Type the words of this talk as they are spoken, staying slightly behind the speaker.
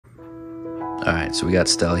Alright, so we got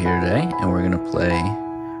Stella here today, and we're gonna play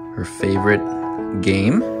her favorite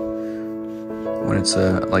game when it's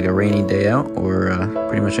like a rainy day out, or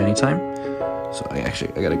pretty much any time. So I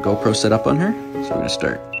got a GoPro set up on her, so we're gonna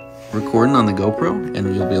start recording on the GoPro,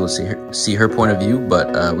 and you'll be able to see her point of view.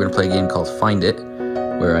 But we're gonna play a game called Find It,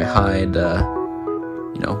 where I hide,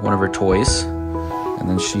 one of her toys, and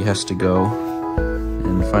then she has to go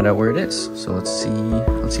and find out where it is. So let's see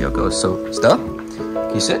how it goes. So Stella,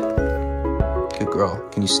 can you sit? Good girl.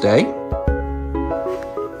 Can you stay?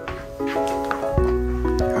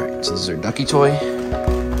 Alright, so this is her ducky toy.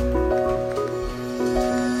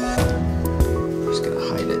 Just gonna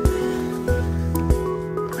hide it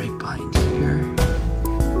right behind here.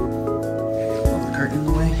 Move the curtain in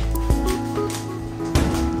the way.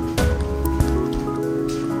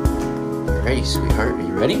 Alright, sweetheart, are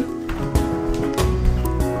you ready?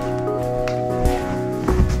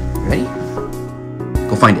 Ready?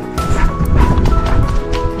 Go find it.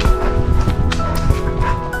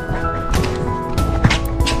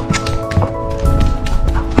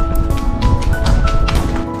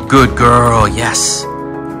 Good girl, yes.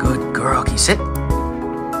 Good girl, can you sit?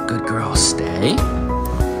 Good girl, stay.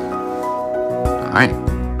 All right,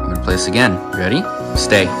 I'm gonna play this again. Ready?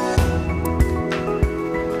 Stay.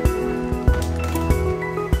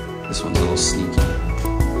 This one's a little sneaky.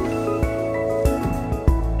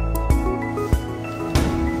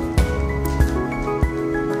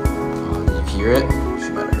 Oh, did you hear it? She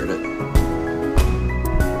might have heard it.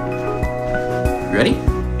 You ready?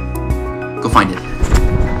 Go find it.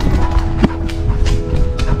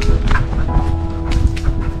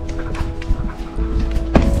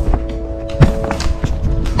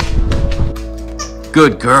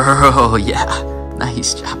 Good girl, yeah.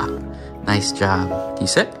 Nice job. Nice job. Can you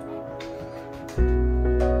sit?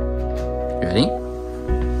 You ready?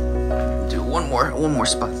 Do one more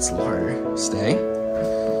spot that's a little harder. Stay.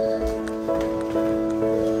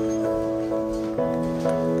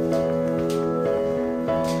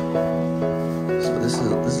 So this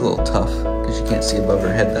is a little tough because you can't see above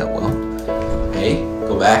her head that well. Hey,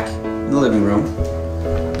 go back in the living room.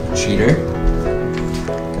 Cheater.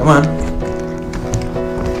 Come on.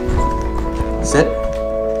 Sit.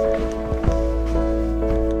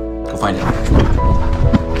 Go find it.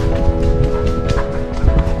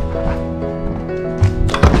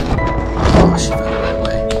 Oh, she found it right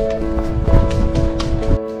away.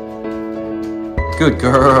 Good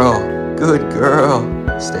girl. Good girl.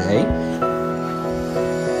 Stay.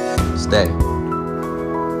 Stay.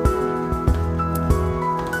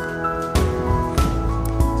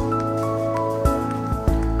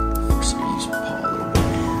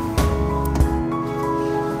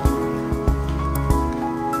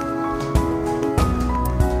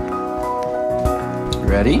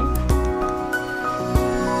 Ready?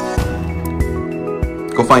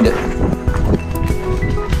 Go find it.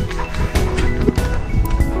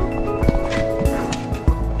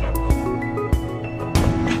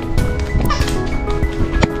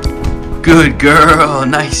 Good girl.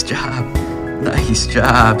 Nice job. Nice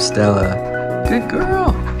job, Stella. Good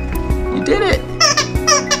girl. You did it.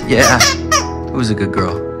 Yeah. It was a good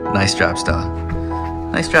girl. Nice job, Stella.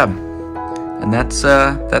 Nice job. And that's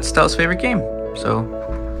Stella's favorite game. So,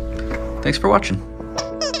 thanks for watching.